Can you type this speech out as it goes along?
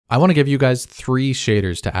I want to give you guys 3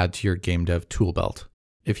 shaders to add to your gamedev tool belt.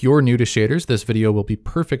 If you're new to shaders, this video will be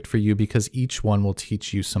perfect for you because each one will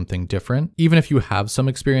teach you something different. Even if you have some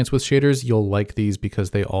experience with shaders, you'll like these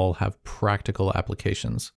because they all have practical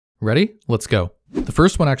applications. Ready? Let's go. The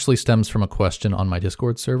first one actually stems from a question on my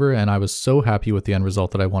Discord server, and I was so happy with the end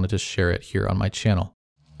result that I wanted to share it here on my channel.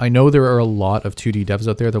 I know there are a lot of 2D devs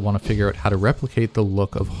out there that want to figure out how to replicate the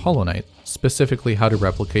look of Hollow Knight, specifically how to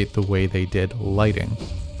replicate the way they did lighting.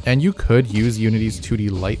 And you could use Unity's 2D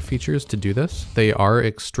light features to do this. They are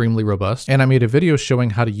extremely robust, and I made a video showing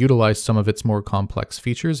how to utilize some of its more complex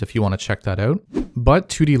features if you want to check that out. But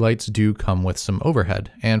 2D lights do come with some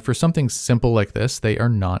overhead, and for something simple like this, they are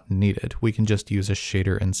not needed. We can just use a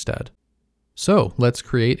shader instead. So let's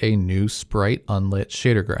create a new Sprite unlit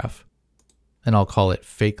shader graph, and I'll call it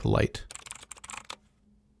Fake Light.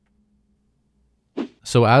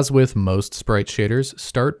 So as with most Sprite shaders,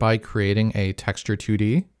 start by creating a texture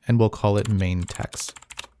 2D, and we'll call it main text.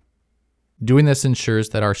 Doing this ensures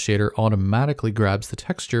that our shader automatically grabs the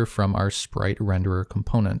texture from our Sprite renderer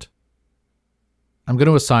component. I'm going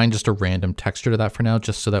to assign just a random texture to that for now,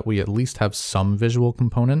 just so that we at least have some visual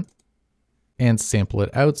component, and sample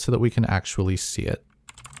it out so that we can actually see it.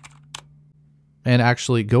 And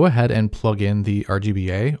actually go ahead and plug in the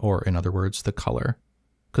RGBA, or in other words, the color,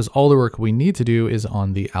 because all the work we need to do is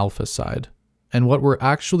on the alpha side. And what we're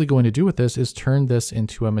actually going to do with this is turn this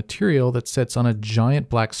into a material that sits on a giant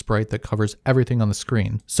black sprite that covers everything on the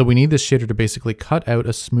screen. So we need this shader to basically cut out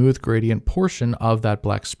a smooth gradient portion of that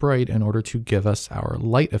black sprite in order to give us our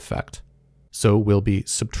light effect. So we'll be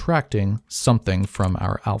subtracting something from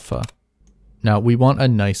our alpha. Now we want a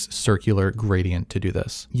nice circular gradient to do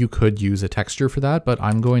this. You could use a texture for that, but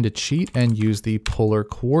I'm going to cheat and use the polar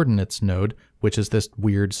coordinates node, which is this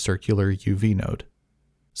weird circular UV node.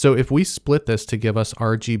 So if we split this to give us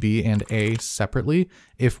RGB and A separately,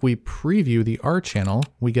 if we preview the R channel,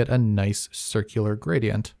 we get a nice circular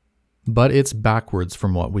gradient. But it's backwards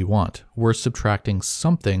from what we want. We're subtracting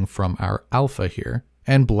something from our alpha here,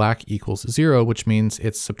 and black equals 0, which means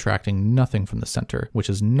it's subtracting nothing from the center, which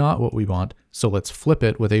is not what we want. So let's flip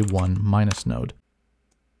it with a 1 minus node.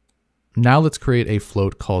 Now let's create a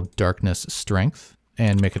float called darkness strength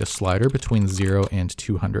and make it a slider between 0 and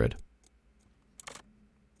 200.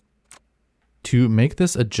 To make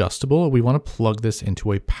this adjustable, we want to plug this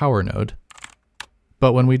into a power node.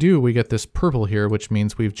 But when we do, we get this purple here, which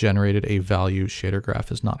means we've generated a value shader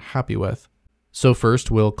graph is not happy with. So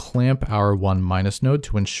first we'll clamp our 1 minus node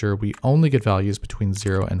to ensure we only get values between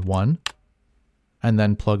 0 and 1, and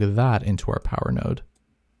then plug that into our power node.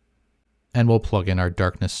 And we'll plug in our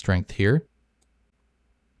darkness strength here.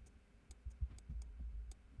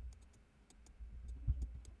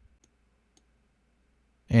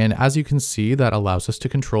 And as you can see, that allows us to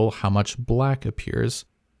control how much black appears.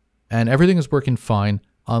 And everything is working fine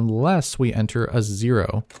unless we enter a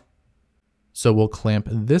 0. So we'll clamp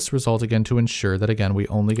this result again to ensure that again, we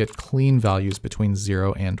only get clean values between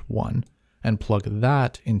 0 and 1, and plug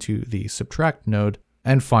that into the subtract node,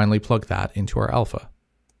 and finally plug that into our alpha.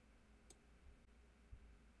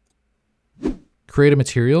 Create a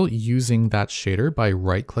material using that shader by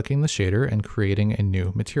right-clicking the shader and creating a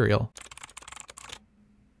new material.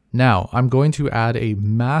 Now, I'm going to add a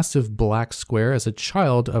massive black square as a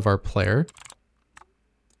child of our player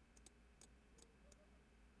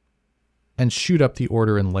and shoot up the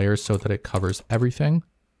order in layers so that it covers everything.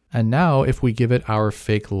 And now if we give it our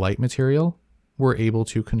fake light material, we're able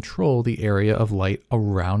to control the area of light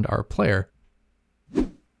around our player.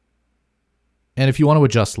 And if you want to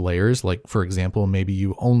adjust layers, like for example, maybe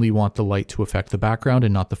you only want the light to affect the background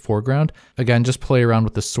and not the foreground, again, just play around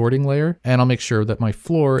with the sorting layer and I'll make sure that my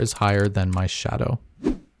floor is higher than my shadow.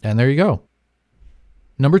 And there you go.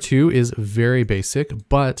 Number 2 is very basic,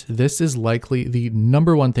 but this is likely the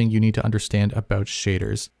number 1 thing you need to understand about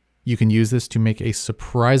shaders. You can use this to make a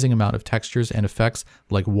surprising amount of textures and effects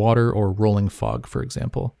like water or rolling fog, for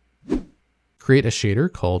example. Create a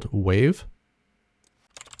shader called wave.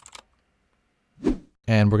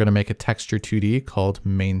 And we're going to make a texture 2D called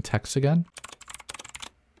main text again.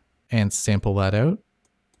 And sample that out.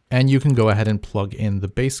 And you can go ahead and plug in the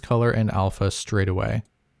base color and alpha straight away.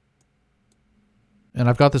 And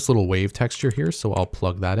I've got this little wave texture here, so I'll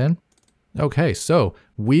plug that in. Okay, so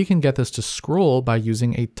we can get this to scroll by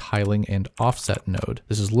using a tiling and offset node.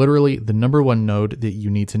 This is literally the number 1 node that you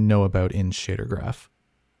need to know about in shader graph.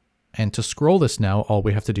 And to scroll this now, all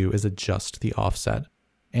we have to do is adjust the offset.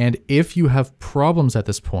 And if you have problems at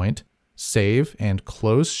this point, save and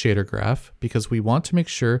close shader graph because we want to make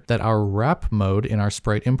sure that our wrap mode in our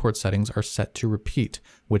sprite import settings are set to repeat,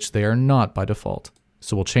 which they are not by default.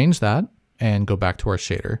 So we'll change that and go back to our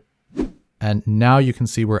shader. And now you can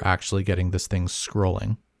see we're actually getting this thing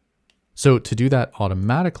scrolling. So to do that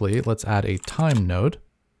automatically, let's add a time node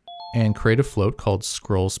and create a float called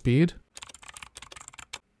scroll speed.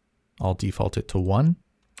 I'll default it to 1.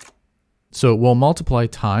 So we'll multiply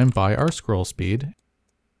time by our scroll speed.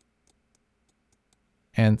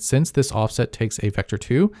 And since this offset takes a vector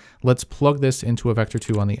 2, let's plug this into a vector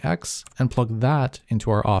 2 on the X and plug that into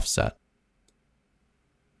our offset.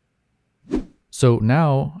 So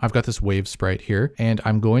now I've got this wave sprite here, and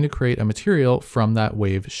I'm going to create a material from that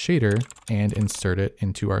wave shader and insert it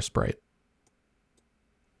into our sprite.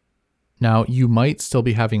 Now you might still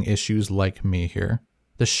be having issues like me here.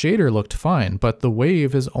 The shader looked fine, but the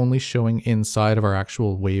wave is only showing inside of our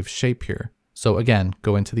actual wave shape here. So again,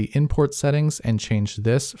 go into the import settings and change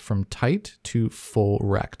this from tight to full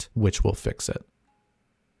rect, which will fix it.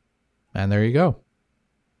 And there you go.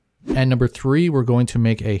 And number 3, we're going to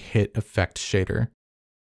make a hit effect shader.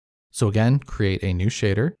 So again, create a new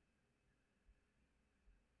shader.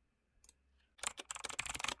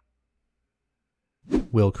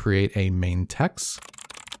 We'll create a main text,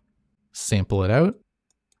 sample it out,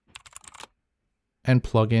 and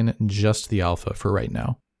plug in just the alpha for right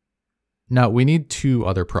now. Now we need 2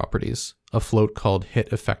 other properties, a float called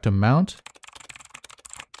hit effect amount,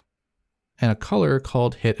 and a color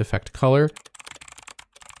called hit effect color.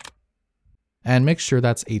 And make sure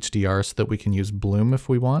that's HDR so that we can use bloom if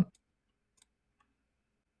we want.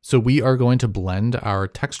 So we are going to blend our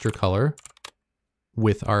texture color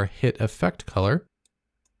with our hit effect color.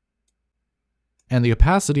 And the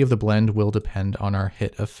opacity of the blend will depend on our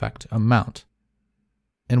hit effect amount.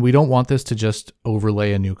 And we don't want this to just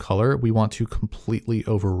overlay a new color. We want to completely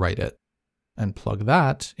overwrite it and plug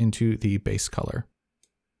that into the base color.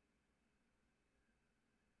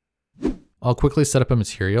 I'll quickly set up a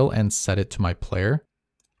material and set it to my player.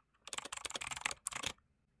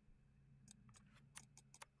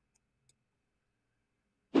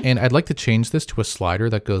 And I'd like to change this to a slider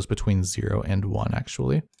that goes between 0 and 1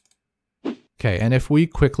 actually. Okay, and if we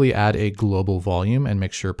quickly add a global volume and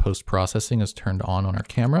make sure post-processing is turned on our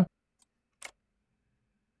camera,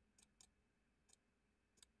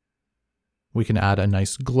 we can add a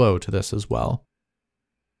nice glow to this as well.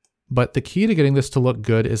 But the key to getting this to look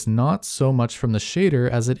good is not so much from the shader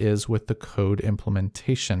as it is with the code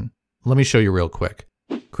implementation. Let me show you real quick.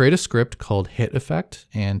 Create a script called hit effect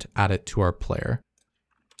and add it to our player.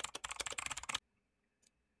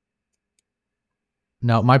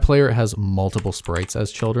 Now my player has multiple sprites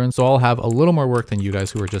as children, so I'll have a little more work than you guys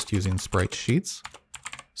who are just using sprite sheets.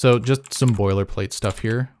 So just some boilerplate stuff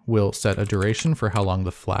here. We'll set a duration for how long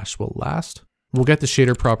the flash will last. We'll get the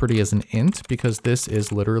shader property as an int because this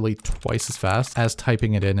is literally twice as fast as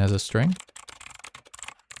typing it in as a string.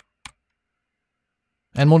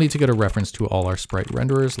 And we'll need to get a reference to all our sprite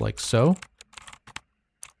renderers like so.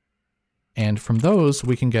 And from those,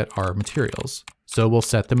 we can get our materials. So we'll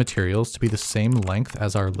set the materials to be the same length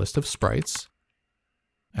as our list of sprites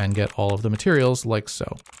and get all of the materials like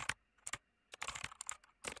so.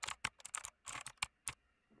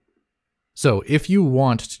 So if you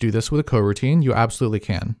want to do this with a coroutine, you absolutely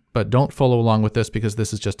can, but don't follow along with this because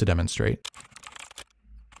this is just to demonstrate.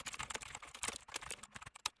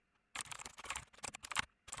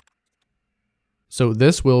 So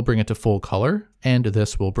this will bring it to full color, and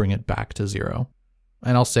this will bring it back to 0.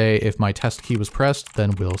 And I'll say if my test key was pressed,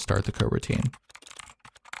 then we'll start the coroutine.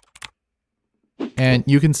 And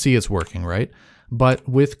you can see it's working, right? But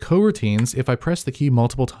with coroutines, if I press the key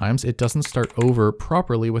multiple times, it doesn't start over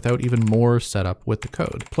properly without even more setup with the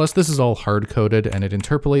code. Plus this is all hard-coded and it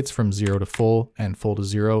interpolates from 0 to full and full to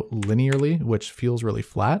 0 linearly, which feels really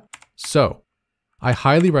flat. So I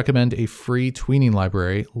highly recommend a free tweening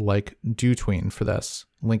library like DoTween for this.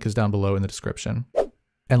 Link is down below in the description.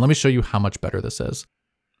 And let me show you how much better this is.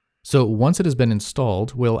 So once it has been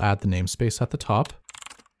installed, we'll add the namespace at the top.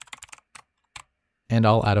 And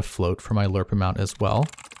I'll add a float for my lerp amount as well.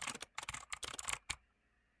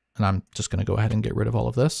 And I'm just going to go ahead and get rid of all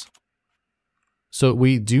of this. So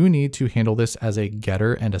we do need to handle this as a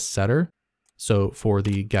getter and a setter. So for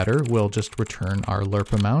the getter, we'll just return our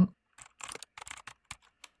lerp amount.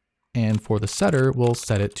 And for the setter, we'll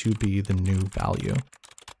set it to be the new value.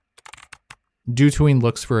 DoTween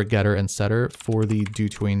looks for a getter and setter for the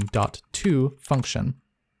DoTween.to function.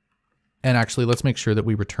 And actually, let's make sure that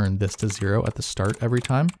we return this to 0 at the start every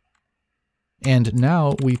time. And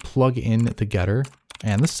now we plug in the getter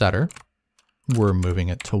and the setter. We're moving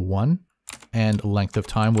it to 1, and length of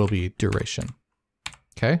time will be duration.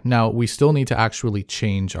 Okay, now we still need to actually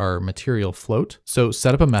change our material float. So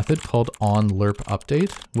set up a method called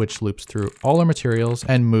onLerpUpdate, which loops through all our materials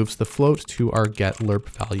and moves the float to our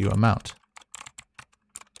getLerpValueAmount.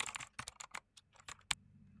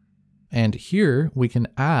 And here we can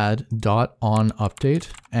add .onUpdate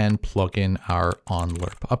and plug in our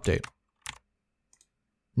onLerpUpdate.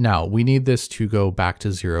 Now we need this to go back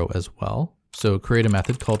to 0 as well. So create a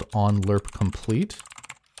method called onLerpComplete,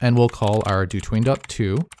 and we'll call our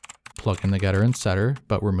DoTween.to, plug in the getter and setter,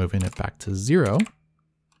 but we're moving it back to 0,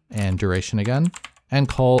 and duration again, and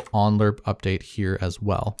call onLerpUpdate here as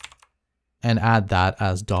well, and add that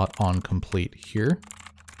as .onComplete here.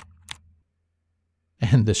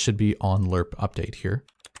 And this should be onLerpUpdate here.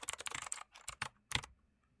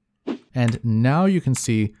 And now you can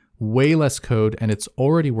see way less code and it's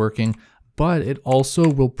already working, but it also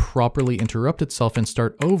will properly interrupt itself and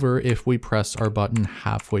start over if we press our button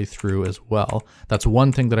halfway through as well. That's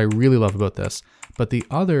one thing that I really love about this. But the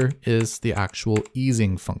other is the actual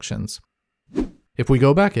easing functions. If we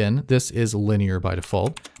go back in, this is linear by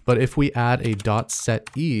default, but if we add a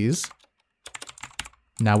 .setEase,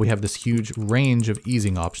 now we have this huge range of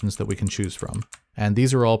easing options that we can choose from. And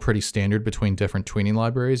these are all pretty standard between different tweening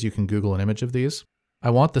libraries. You can Google an image of these.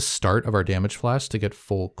 I want the start of our damage flash to get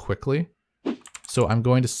full quickly. So I'm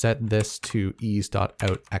going to set this to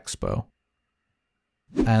ease.outExpo.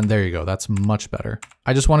 And there you go, that's much better.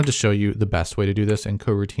 I just wanted to show you the best way to do this, and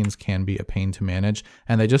coroutines can be a pain to manage,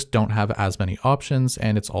 and they just don't have as many options,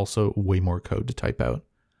 and it's also way more code to type out.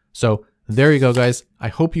 So there you go, guys. I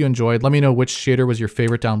hope you enjoyed. Let me know which shader was your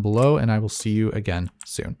favorite down below, and I will see you again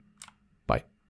soon.